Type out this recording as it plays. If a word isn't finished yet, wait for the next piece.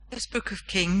This book of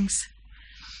Kings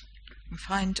we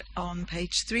find on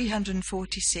page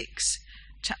 346,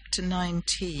 chapter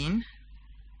 19,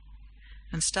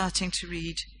 and starting to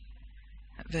read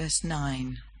at verse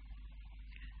 9.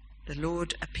 The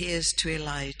Lord appears to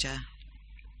Elijah.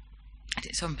 And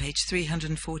it's on page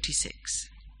 346.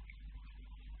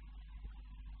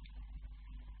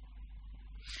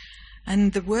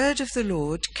 And the word of the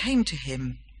Lord came to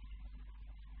him.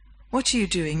 "What are you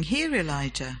doing here,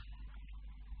 Elijah?"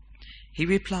 He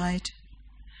replied,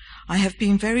 "I have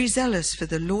been very zealous for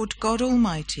the Lord God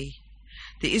Almighty.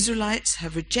 The Israelites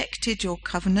have rejected your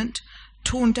covenant,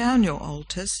 torn down your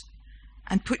altars,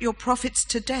 and put your prophets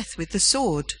to death with the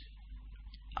sword.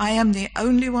 I am the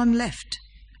only one left,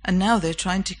 and now they're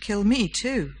trying to kill me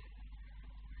too."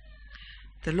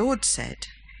 The Lord said,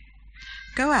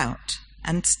 "Go out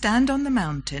and stand on the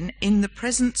mountain in the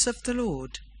presence of the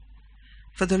Lord,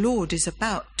 for the Lord is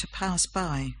about to pass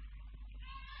by."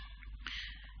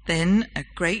 Then a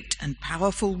great and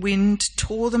powerful wind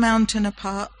tore the mountain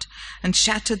apart and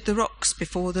shattered the rocks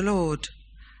before the Lord,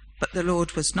 but the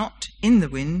Lord was not in the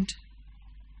wind.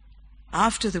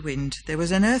 After the wind there was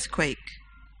an earthquake,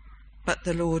 but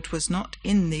the Lord was not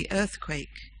in the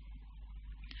earthquake.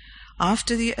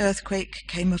 After the earthquake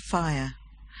came a fire,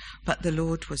 but the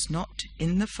Lord was not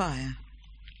in the fire.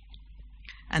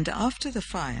 And after the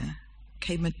fire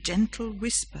came a gentle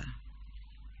whisper.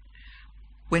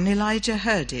 When Elijah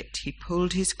heard it, he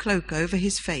pulled his cloak over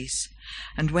his face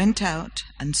and went out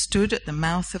and stood at the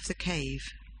mouth of the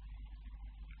cave.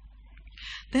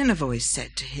 Then a voice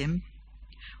said to him,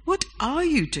 "What are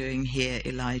you doing here,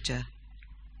 Elijah?"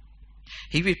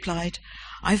 He replied,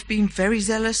 "I've been very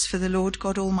zealous for the Lord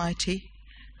God Almighty.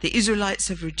 The Israelites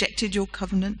have rejected your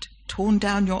covenant, torn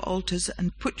down your altars,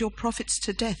 and put your prophets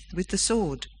to death with the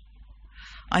sword.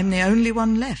 I'm the only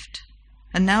one left,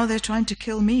 and now they're trying to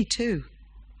kill me too."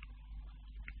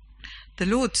 The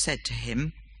Lord said to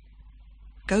him,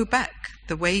 "Go back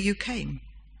the way you came,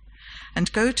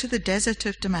 and go to the desert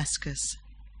of Damascus.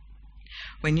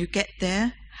 When you get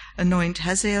there, anoint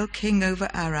Hazael king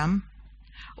over Aram.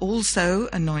 Also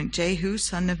anoint Jehu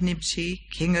son of Nimshi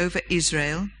king over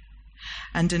Israel,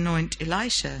 and anoint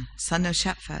Elisha son of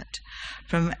Shaphat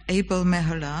from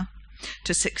Abel-Meholah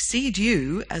to succeed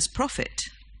you as prophet.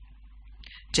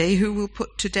 Jehu will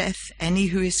put to death any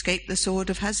who escape the sword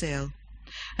of Hazael,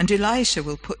 and Elisha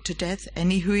will put to death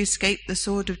any who escape the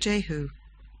sword of Jehu.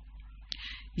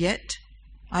 Yet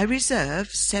I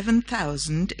reserve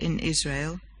 7,000 in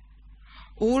Israel,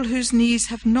 all whose knees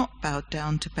have not bowed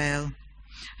down to Baal,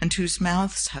 and whose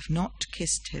mouths have not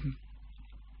kissed him."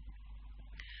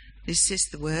 This is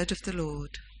the word of the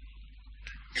Lord.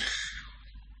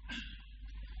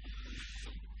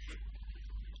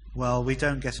 Well, we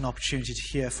don't get an opportunity to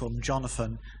hear from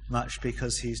Jonathan much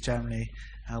because he's generally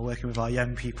working with our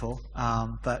young people,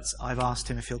 but I've asked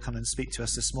him if he'll come and speak to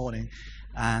us this morning,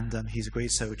 and he's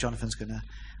agreed, so Jonathan's going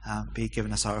to be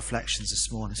giving us our reflections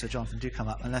this morning. So Jonathan, do come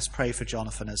up, and let's pray for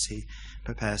Jonathan as he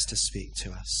prepares to speak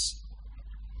to us.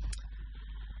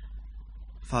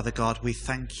 Father God, we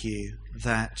thank you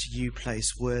that you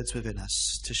place words within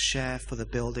us to share for the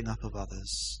building up of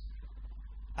others.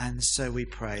 And so we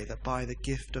pray that by the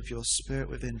gift of your Spirit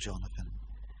within Jonathan,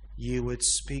 you would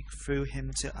speak through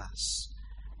him to us,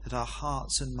 that our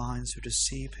hearts and minds would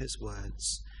receive his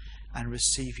words and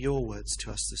receive your words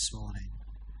to us this morning,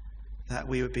 that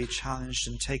we would be challenged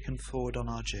and taken forward on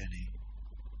our journey.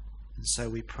 And so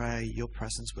we pray your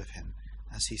presence with him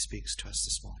as he speaks to us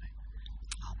this morning.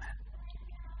 Amen.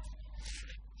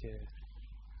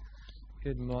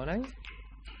 Good morning.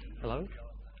 Hello.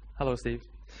 Hello, Steve.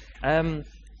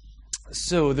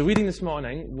 So the reading this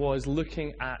morning was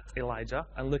looking at Elijah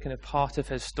and looking at part of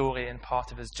his story and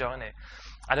part of his journey.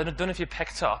 I don't know if you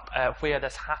picked up where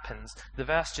this happens. The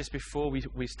verse just before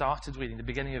we started reading, the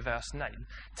beginning of verse 9,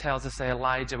 tells us that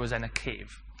Elijah was in a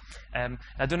cave. I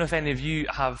don't know if any of you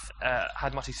have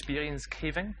had much experience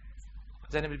caving.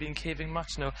 Has anybody been caving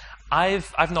much? No.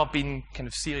 I've not been kind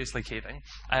of seriously caving,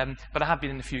 but I have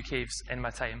been in a few caves in my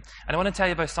time. And I want to tell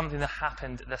you about something that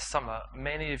happened this summer.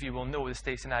 Many of you will know that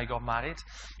Stacey and I got married,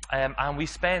 and we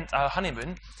spent our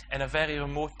honeymoon in a very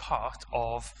remote part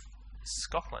of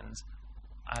Scotland.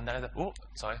 And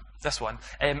this one,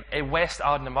 West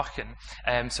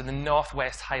Ardnamurchan, so the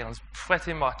Northwest Highlands,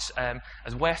 pretty much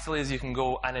as westerly as you can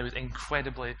go, and it was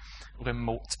incredibly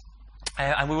remote.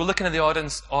 And we were looking at the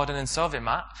Ordnance Survey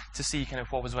map to see kind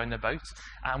of what was round about,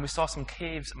 and we saw some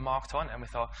caves marked on it, and we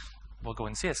thought, we'll go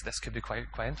and see it. This could be quite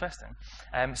interesting.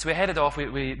 So we headed off.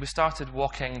 We started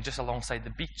walking just alongside the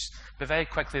beach, but very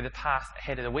quickly the path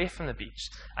headed away from the beach,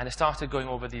 and it started going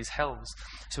over these hills.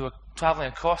 So we're travelling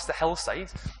across the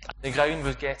hillside. The ground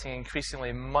was getting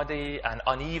increasingly muddy and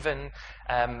uneven,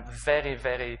 very,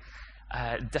 very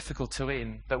difficult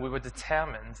terrain, but we were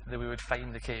determined that we would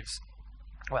find the caves.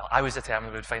 Well, I was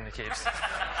determined we would find the caves.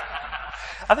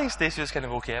 I think Stacey was kind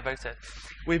of okay about it.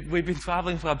 We'd been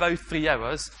travelling for about 3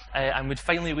 hours, and we'd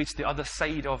finally reached the other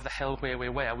side of the hill where we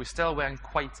were. We still weren't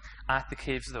quite at the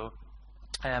caves, though.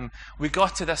 We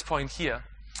got to this point here,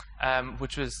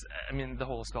 which was, I mean, the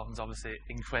whole of Scotland's obviously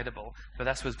incredible, but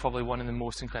this was probably one of the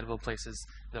most incredible places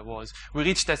there was. We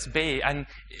reached this bay, and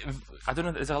I don't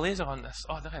know, is there a laser on this?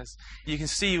 Oh, there is. You can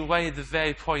see right at the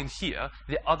very point here,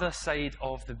 the other side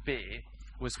of the bay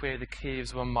was where the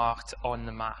caves were marked on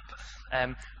the map.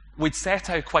 We'd set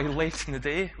out quite late in the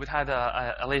day. We'd had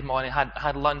a late morning,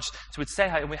 had lunch, so we'd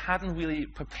set out, and we hadn't really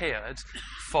prepared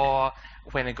for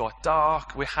when it got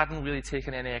dark. We hadn't really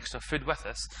taken any extra food with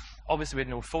us. Obviously, we had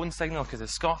no phone signal because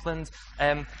it's Scotland,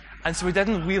 and so we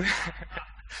didn't really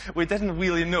we didn't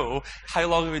really know how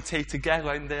long it would take to get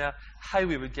around there, how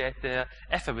we would get there,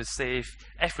 if it was safe,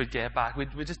 if we'd get back.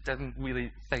 We just didn't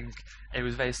really think it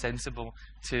was very sensible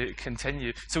to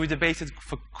continue. So we debated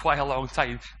for quite a long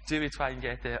time, do we try and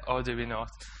get there or do we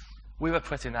not? We were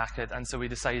pretty knackered, and so we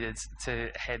decided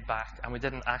to head back, and we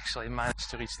didn't actually manage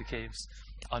to reach the caves,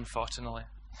 unfortunately.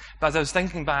 But as I was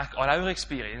thinking back on our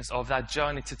experience of that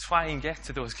journey to try and get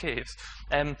to those caves,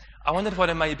 I wondered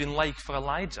what it might have been like for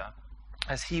Elijah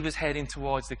as he was heading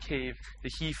towards the cave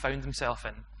that he found himself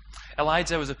in.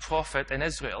 Elijah was a prophet in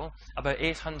Israel about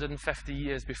 850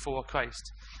 years before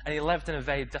Christ, and he lived in a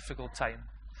very difficult time.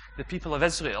 The people of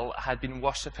Israel had been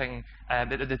worshipping,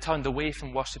 they turned away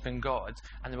from worshipping God,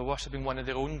 and they were worshipping one of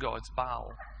their own gods,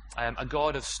 Baal, a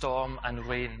god of storm and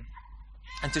rain.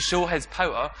 And to show his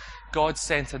power, God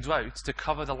sent a drought to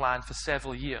cover the land for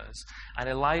several years. And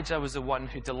Elijah was the one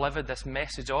who delivered this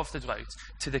message of the drought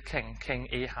to the king, King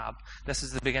Ahab. This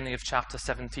is the beginning of chapter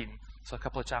 17, so a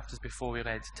couple of chapters before we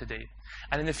read today.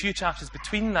 And in the few chapters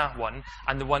between that one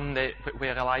and the one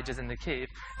where Elijah's in the cave,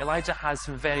 Elijah has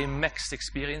some very mixed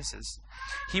experiences.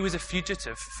 He was a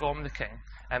fugitive from the king,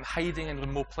 hiding in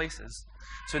remote places.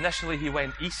 So initially he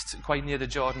went east, quite near the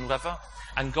Jordan River,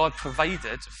 and God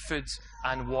provided food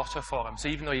and water for him. So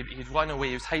even though he'd run away,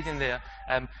 he was hiding there,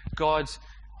 God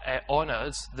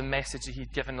honoured the message that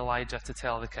he'd given Elijah to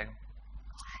tell the king.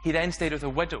 He then stayed with a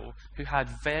widow who had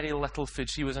very little food.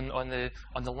 She was on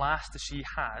the last that she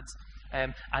had,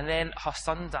 and then her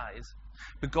son died.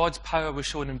 But God's power was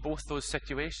shown in both those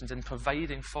situations, in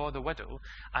providing for the widow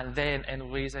and then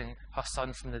in raising her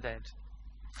son from the dead.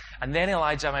 And then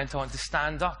Elijah went on to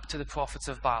stand up to the prophets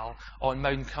of Baal on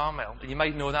Mount Carmel. And you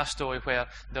might know that story where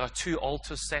there are 2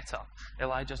 altars set up.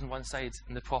 Elijah's on one side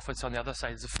and the prophets on the other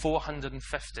side. There's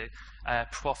 450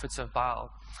 prophets of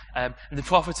Baal. And the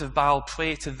prophets of Baal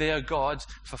pray to their God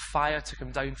for fire to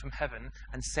come down from heaven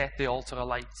and set the altar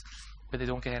alight. But they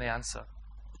don't get any answer.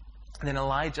 And then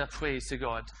Elijah prays to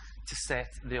God to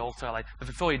set the altar alight. But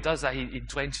before he does that, he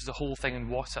drenches the whole thing in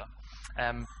water,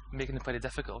 making it pretty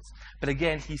difficult. But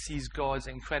again, he sees God's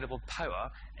incredible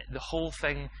power. The whole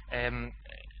thing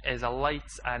is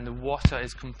alight, and the water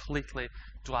is completely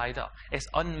dried up. It's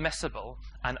unmissable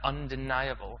and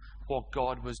undeniable what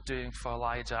God was doing for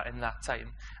Elijah in that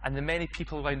time. And the many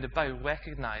people round about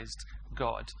recognized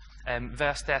God.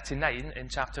 Verse 39 in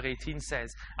chapter 18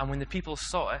 says, "And when the people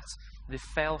saw it, they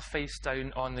fell face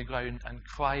down on the ground and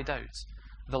cried out,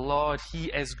 'The Lord, He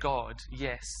is God.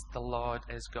 Yes, the Lord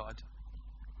is God.'"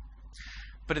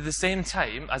 But at the same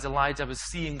time, as Elijah was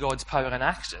seeing God's power in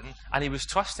action, and he was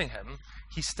trusting him,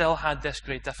 he still had this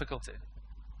great difficulty.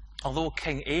 Although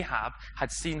King Ahab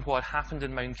had seen what happened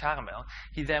in Mount Carmel,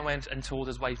 he then went and told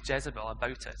his wife Jezebel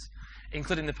about it,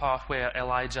 including the part where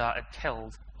Elijah had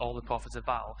killed all the prophets of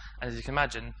Baal. And as you can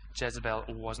imagine, Jezebel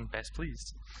wasn't best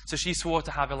pleased. So she swore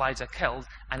to have Elijah killed,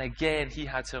 and again he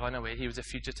had to run away. He was a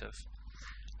fugitive.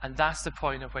 And that's the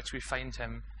point at which we find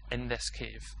him in this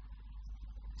cave.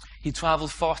 He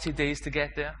travelled 40 days to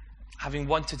get there, having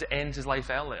wanted to end his life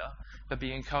earlier, but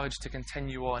being encouraged to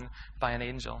continue on by an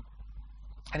angel.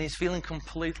 And he's feeling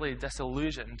completely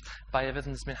disillusioned by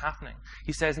everything that's been happening.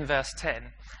 He says in verse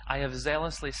 10, "I have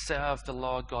zealously served the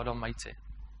Lord God Almighty.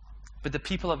 But the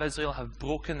people of Israel have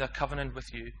broken their covenant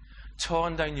with you,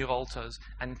 torn down your altars,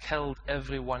 and killed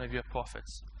every one of your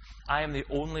prophets. I am the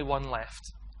only one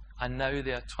left, and now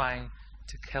they are trying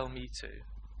to kill me too."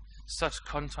 Such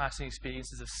contrasting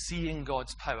experiences of seeing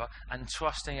God's power and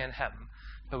trusting in Him,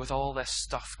 but with all this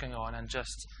stuff going on and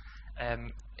just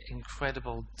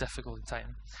incredible, difficult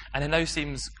time. And it now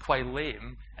seems quite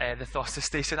lame, the thought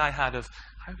station I had of,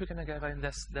 how are we going to get around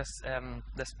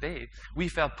this bay? We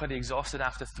felt pretty exhausted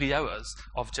after 3 hours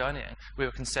of journeying. We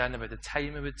were concerned about the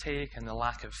time it would take and the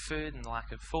lack of food and the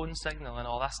lack of phone signal and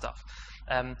all that stuff.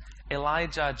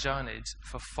 Elijah journeyed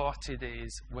for 40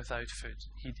 days without food.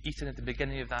 He'd eaten at the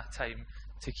beginning of that time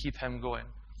to keep him going.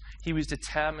 He was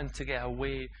determined to get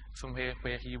away from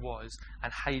where he was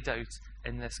and hide out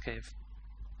in this cave.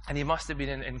 And he must have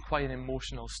been in quite an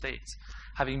emotional state,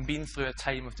 having been through a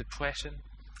time of depression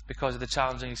because of the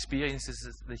challenging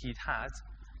experiences that he'd had,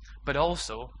 but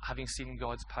also having seen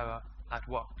God's power at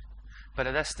work. But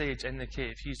at this stage in the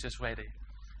cave, he's just ready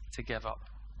to give up.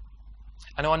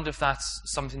 And I wonder if that's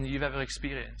something that you've ever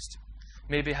experienced.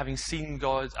 Maybe having seen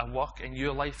God at work in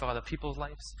your life or other people's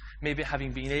lives. Maybe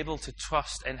having been able to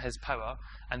trust in his power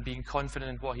and being confident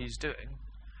in what he's doing.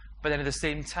 But then at the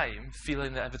same time,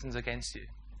 feeling that everything's against you.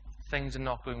 Things are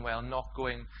not going well, not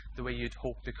going the way you'd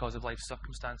hope because of life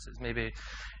circumstances. Maybe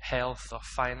health or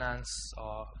finance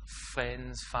or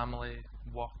friends, family,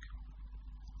 work.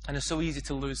 And it's so easy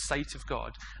to lose sight of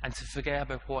God and to forget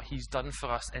about what he's done for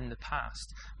us in the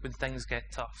past when things get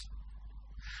tough.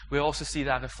 We also see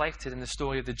that reflected in the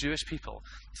story of the Jewish people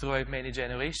throughout many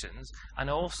generations, and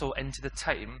also into the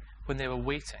time when they were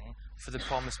waiting for the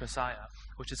promised Messiah,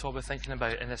 which is what we're thinking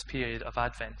about in this period of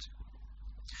Advent.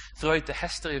 Throughout the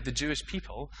history of the Jewish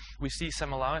people, we see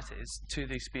similarities to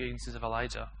the experiences of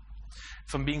Elijah.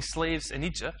 From being slaves in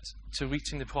Egypt to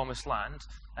reaching the promised land,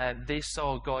 they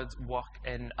saw God work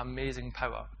in amazing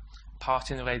power,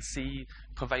 parting the Red Sea,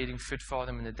 providing food for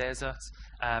them in the desert,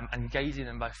 and guiding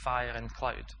them by fire and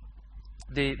cloud.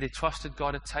 They trusted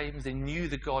God at times, they knew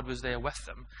that God was there with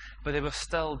them, but they were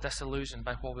still disillusioned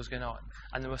by what was going on,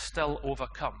 and they were still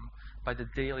overcome by the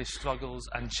daily struggles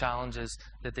and challenges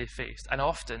that they faced. And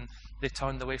often, they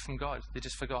turned away from God. They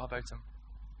just forgot about him.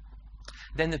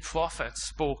 Then the prophets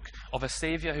spoke of a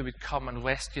Saviour who would come and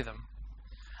rescue them.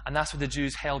 And that's what the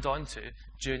Jews held on to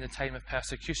during the time of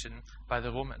persecution by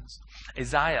the Romans.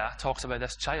 Isaiah talks about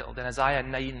this child. In Isaiah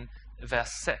 9,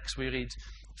 verse 6, we read,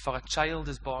 "For a child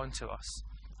is born to us,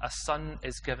 a son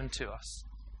is given to us.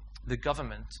 The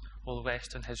government will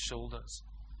rest on his shoulders."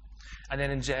 And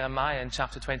then in Jeremiah in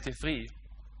chapter 23,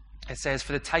 it says,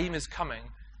 "For the time is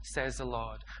coming, says the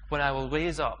Lord, when I will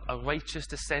raise up a righteous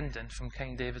descendant from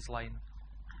King David's line.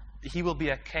 He will be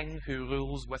a king who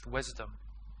rules with wisdom.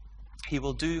 He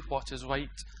will do what is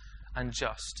right and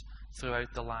just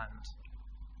throughout the land."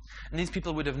 And these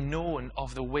people would have known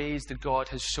of the ways that God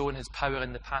has shown his power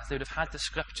in the past. They would have had the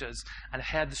scriptures and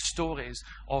heard the stories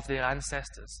of their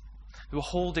ancestors. They were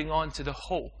holding on to the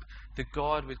hope that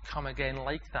God would come again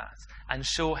like that and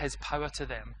show his power to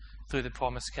them through the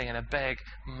promised king in a big,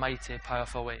 mighty,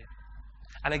 powerful way.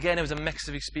 And again, it was a mix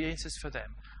of experiences for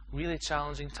them. Really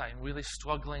challenging time, really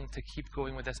struggling to keep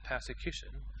going with this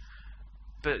persecution,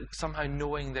 but somehow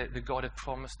knowing that God had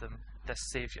promised them this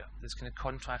Saviour, this kind of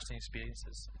contrasting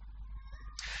experiences.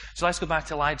 So let's go back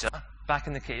to Elijah, back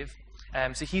in the cave.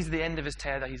 So he's at the end of his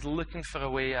tether. He's looking for a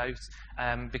way out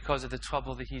because of the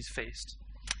trouble that he's faced.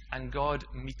 And God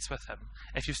meets with him.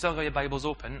 If you've still got your Bibles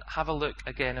open, have a look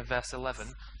again at verse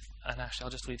 11. And actually, I'll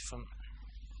just read from,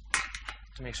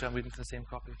 to make sure I'm reading from the same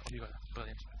copy. Oh, you got it.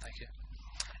 Brilliant. Thank you.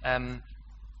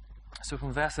 So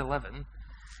from verse 11,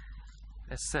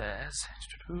 it says,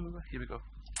 here we go.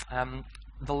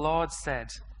 The Lord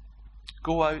said,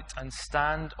 "Go out and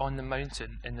stand on the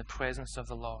mountain in the presence of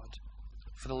the Lord,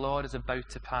 for the Lord is about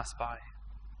to pass by."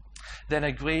 Then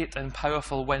a great and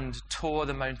powerful wind tore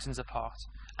the mountains apart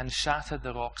and shattered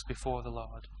the rocks before the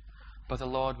Lord, but the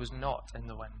Lord was not in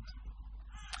the wind.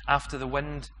 After the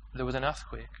wind there was an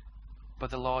earthquake,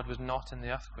 but the Lord was not in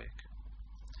the earthquake.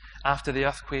 After the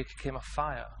earthquake came a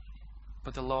fire,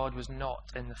 but the Lord was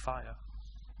not in the fire.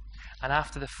 And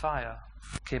after the fire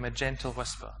came a gentle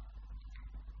whisper.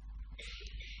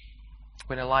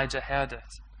 When Elijah heard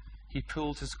it, he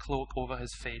pulled his cloak over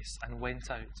his face and went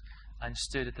out and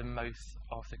stood at the mouth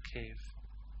of the cave.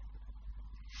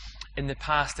 In the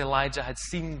past, Elijah had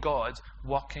seen God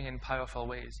working in powerful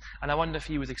ways. And I wonder if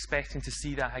he was expecting to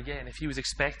see that again, if he was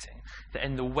expecting that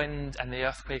in the wind and the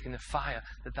earthquake and the fire,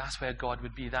 that's where God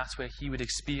would be, that's where he would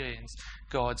experience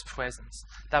God's presence.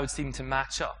 That would seem to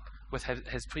match up with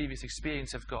his previous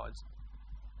experience of God.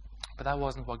 But that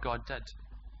wasn't what God did.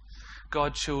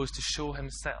 God chose to show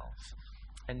himself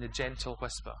in the gentle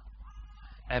whisper,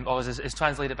 or as is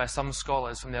translated by some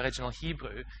scholars from the original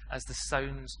Hebrew as the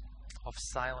sounds of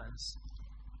silence.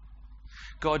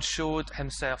 God showed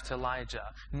himself to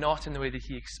Elijah, not in the way that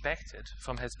he expected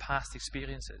from his past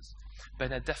experiences, but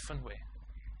in a different way.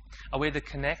 a way that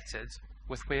connected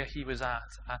with where he was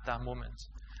at that moment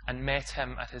and met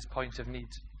him at his point of need.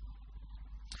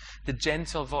 The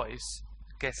gentle voice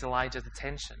gets Elijah's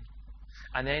attention,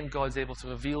 and then God's able to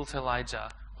reveal to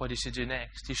Elijah what he should do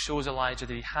next. He shows Elijah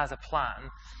that he has a plan,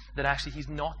 that actually he's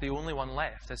not the only one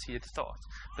left as he had thought,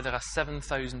 but there are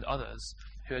 7,000 others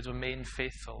who had remained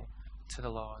faithful to the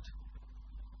Lord.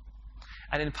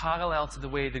 And in parallel to the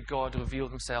way that God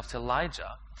revealed himself to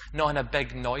Elijah, not in a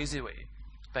big noisy way,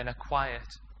 but in a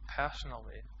quiet, personal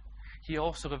way, he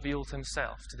also revealed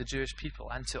himself to the Jewish people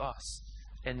and to us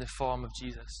in the form of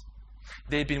Jesus.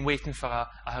 They'd been waiting for a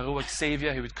heroic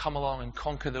saviour who would come along and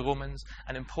conquer the Romans,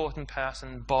 an important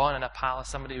person born in a palace,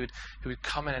 somebody who would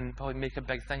come in and probably make a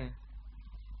big thing.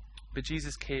 But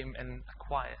Jesus came in a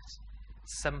quiet,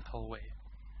 simple way,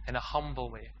 in a humble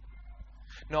way.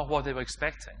 Not what they were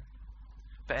expecting,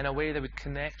 but in a way that would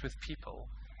connect with people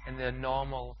in their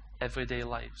normal, everyday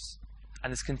lives,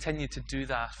 and has continued to do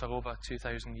that for over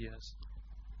 2,000 years.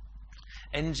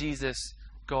 In Jesus,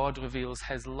 God reveals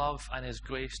his love and his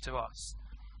grace to us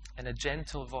in a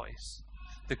gentle voice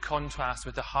that contrasts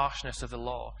with the harshness of the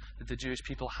law that the Jewish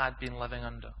people had been living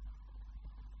under.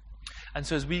 And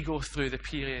so as we go through the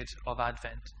period of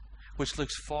Advent, which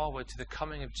looks forward to the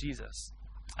coming of Jesus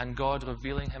and God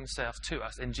revealing himself to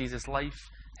us in Jesus' life,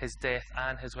 his death,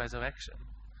 and his resurrection,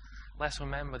 let's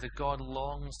remember that God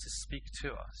longs to speak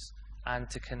to us and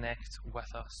to connect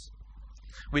with us.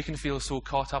 We can feel so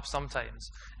caught up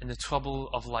sometimes in the trouble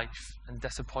of life and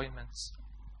disappointments.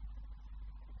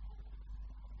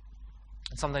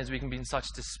 And sometimes we can be in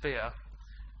such despair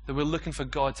that we're looking for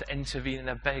God to intervene in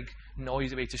a big,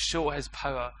 noisy way to show his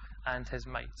power and his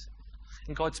might.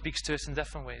 And God speaks to us in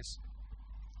different ways.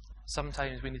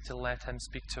 Sometimes we need to let him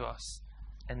speak to us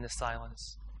in the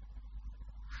silence.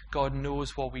 God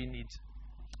knows what we need.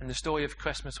 And the story of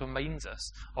Christmas reminds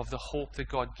us of the hope that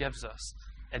God gives us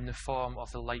in the form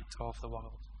of the light of the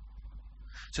world.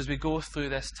 So as we go through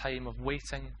this time of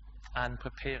waiting and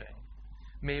preparing,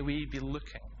 may we be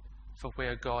looking for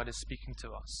where God is speaking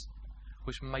to us,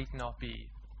 which might not be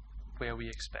where we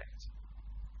expect.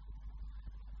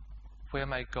 Where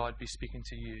might God be speaking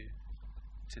to you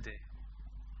today?